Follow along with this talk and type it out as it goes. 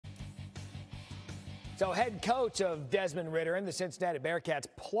So head coach of Desmond Ridder and the Cincinnati Bearcats,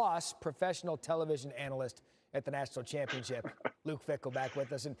 plus professional television analyst at the national championship, Luke Fickell, back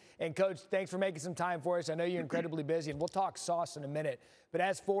with us. And Coach, thanks for making some time for us. I know you're incredibly busy, and we'll talk sauce in a minute. But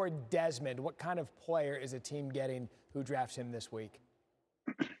as for Desmond, what kind of player is a team getting who drafts him this week?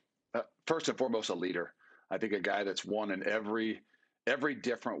 First and foremost, a leader. I think a guy that's won in every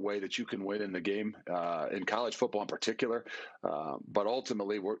different way that you can win in the game, in college football in particular. But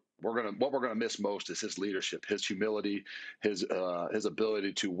ultimately, what we're gonna miss most is his leadership, his humility, his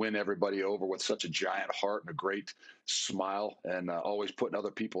ability to win everybody over with such a giant heart and a great smile, and always putting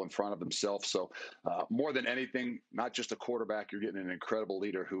other people in front of himself. So more than anything, not just a quarterback, you're getting an incredible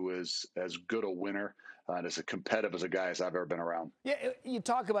leader who is as good a winner and as competitive as a guy as I've ever been around. Yeah, you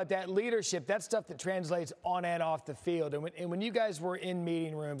talk about that leadership, that stuff that translates on and off the field. And when you guys were in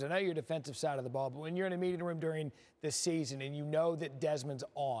meeting rooms, I know you're defensive side of the ball, but when you're in a meeting room during the season and you know that Desmond's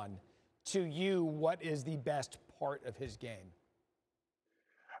on, to you, what is the best part of his game?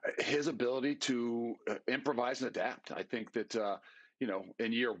 His ability to improvise and adapt. I think that,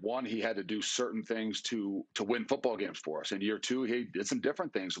 in year one, he had to do certain things to win football games for us. In year two, he did some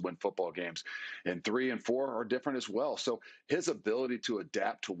different things to win football games. And 3 and 4 are different as well. So his ability to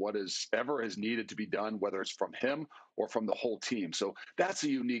adapt to what is ever is needed to be done, whether it's from him or from the whole team. So that's a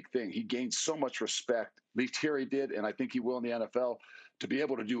unique thing. He gained so much respect, at least here he did, and I think he will in the NFL, to be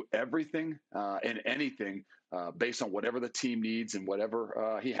able to do everything and anything based on whatever the team needs and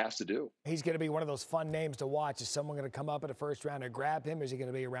whatever he has to do. He's going to be one of those fun names to watch. Is someone going to come up in the first round and grab him? Is he going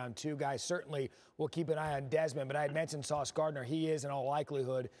to be a round 2 guy? Certainly, we'll keep an eye on Desmond. But I had mentioned Sauce Gardner. He is, in all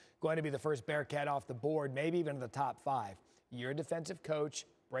likelihood, going to be the first Bearcat off the board, maybe even in the top 5. You're a defensive coach.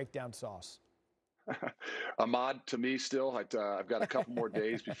 Break down Sauce. Ahmad, to me, still, I've got a couple more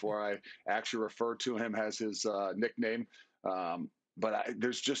days before I actually refer to him as his nickname. But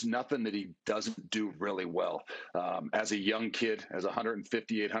there's just nothing that he doesn't do really well. As a young kid, as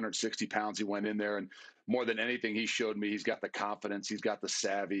 158, 160 pounds, he went in there, and more than anything, he showed me he's got the confidence, he's got the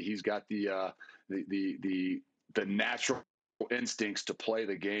savvy, he's got the natural instincts to play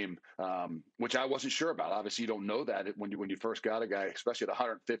the game, which I wasn't sure about. Obviously, you don't know that when you first got a guy, especially at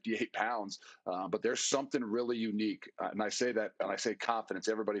 158 pounds. But there's something really unique, and I say that, and I say confidence.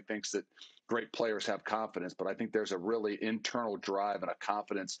 Everybody thinks that great players have confidence, but I think there's a really internal drive and a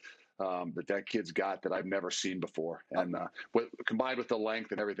confidence that kid's got that I've never seen before, and combined with the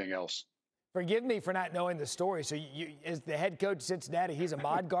length and everything else. Forgive me for not knowing the story. So you, as the head coach of Cincinnati, he's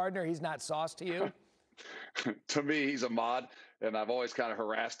Ahmad Gardner. He's not Sauce to you? To me, he's Ahmad, and I've always kind of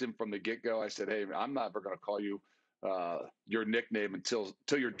harassed him from the get-go. I said, hey, I'm never going to call you your nickname until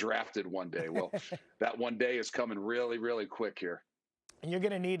you're drafted one day. Well, that one day is coming really, really quick here. And you're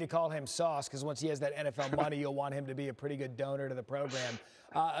going to need to call him Sauce, because once he has that NFL money, you'll want him to be a pretty good donor to the program.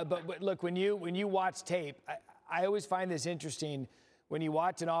 But look, when you watch tape, I always find this interesting. When you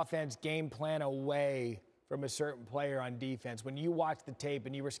watch an offense game plan away from a certain player on defense, when you watch the tape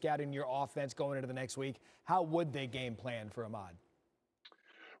and you were scouting your offense going into the next week, how would they game plan for Ahmad?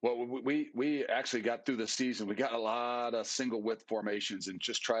 Well, we actually got through the season. We got a lot of single width formations and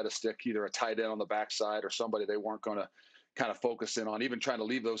just try to stick either a tight end on the backside or somebody they weren't going to kind of focus in on, even trying to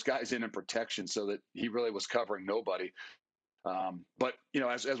leave those guys in protection so that he really was covering nobody. But,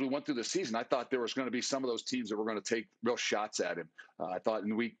 as we went through the season, I thought there was going to be some of those teams that were going to take real shots at him. I thought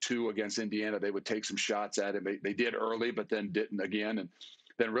in week 2 against Indiana, they would take some shots at him. They did early, but then didn't again. And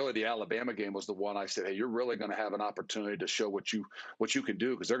then really the Alabama game was the one I said, hey, you're really going to have an opportunity to show what you can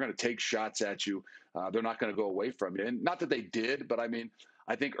do, because they're going to take shots at you. They're not going to go away from you. And not that they did, but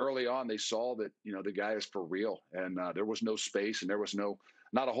I think early on they saw that, the guy is for real, and there was no space, and there was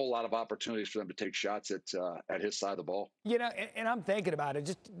not a whole lot of opportunities for them to take shots at his side of the ball. And I'm thinking about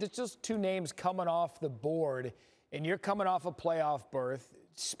it. Just 2 names coming off the board, and you're coming off a playoff berth.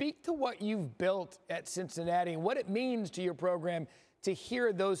 Speak to what you've built at Cincinnati and what it means to your program to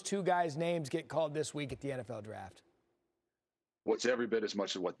hear those 2 guys' names get called this week at the NFL draft. What's every bit as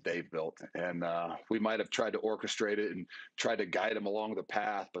much as what they've built. And we might have tried to orchestrate it and tried to guide them along the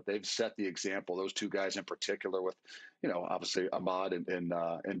path, but they've set the example, those 2 guys in particular, with, obviously Ahmad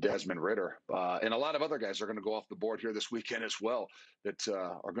and Desmond Ridder. And a lot of other guys are going to go off the board here this weekend as well that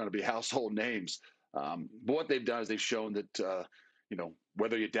are going to be household names. But what they've done is they've shown that,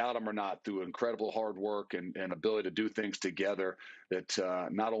 whether you doubt them or not, through incredible hard work and ability to do things together, that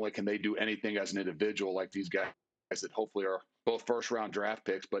not only can they do anything as an individual like these guys that hopefully are both first-round draft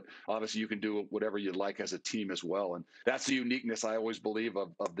picks, but obviously you can do whatever you'd like as a team as well. And that's the uniqueness, I always believe,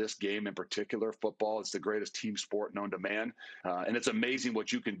 of this game in particular, football. It's the greatest team sport known to man. And it's amazing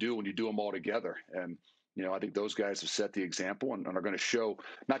what you can do when you do them all together. And I think those guys have set the example and are going to show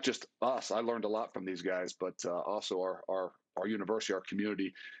not just us. I learned a lot from these guys, but also our university, our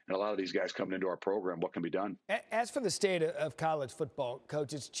community, and a lot of these guys coming into our program, what can be done. As for the state of college football,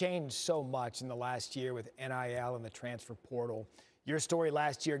 Coach, it's changed so much in the last year with NIL and the transfer portal. Your story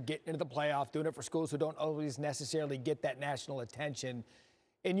last year, getting into the playoff, doing it for schools who don't always necessarily get that national attention.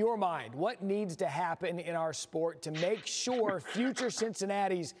 In your mind, what needs to happen in our sport to make sure future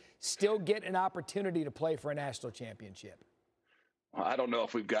Cincinnatis still get an opportunity to play for a national championship? I don't know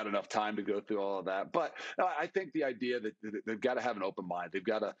if we've got enough time to go through all of that, but I think the idea that they've got to have an open mind. They've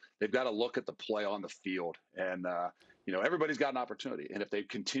got to look at the play on the field, and everybody's got an opportunity. And if they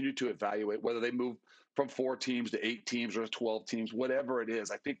continue to evaluate whether they move from 4 teams to 8 teams or 12 teams, whatever it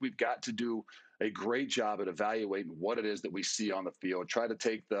is, I think we've got to do a great job at evaluating what it is that we see on the field. Try to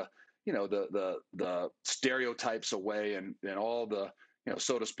take the the stereotypes away and all the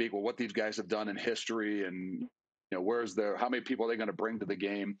so to speak, well, what these guys have done in history and how many people are they going to bring to the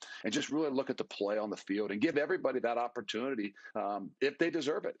game, and just really look at the play on the field and give everybody that opportunity if they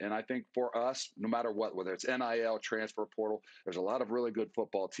deserve it. And I think for us, no matter what, whether it's NIL, transfer portal, there's a lot of really good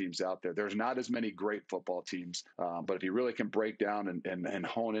football teams out there. There's not as many great football teams, but if you really can break down and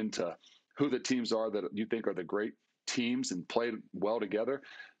hone into who the teams are that you think are the great teams and play well together,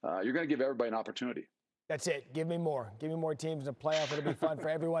 you're going to give everybody an opportunity. That's it. Give me more. Give me more teams in the playoff. It'll be fun for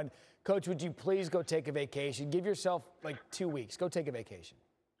everyone. Coach, would you please go take a vacation? Give yourself like 2 weeks. Go take a vacation.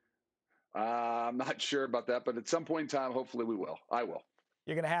 I'm not sure about that, but at some point in time, hopefully we will. I will.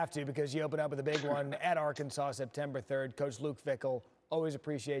 You're going to have to, because you open up with a big one at Arkansas September 3rd. Coach Luke Fickell, always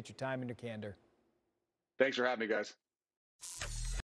appreciate your time and your candor. Thanks for having me, guys.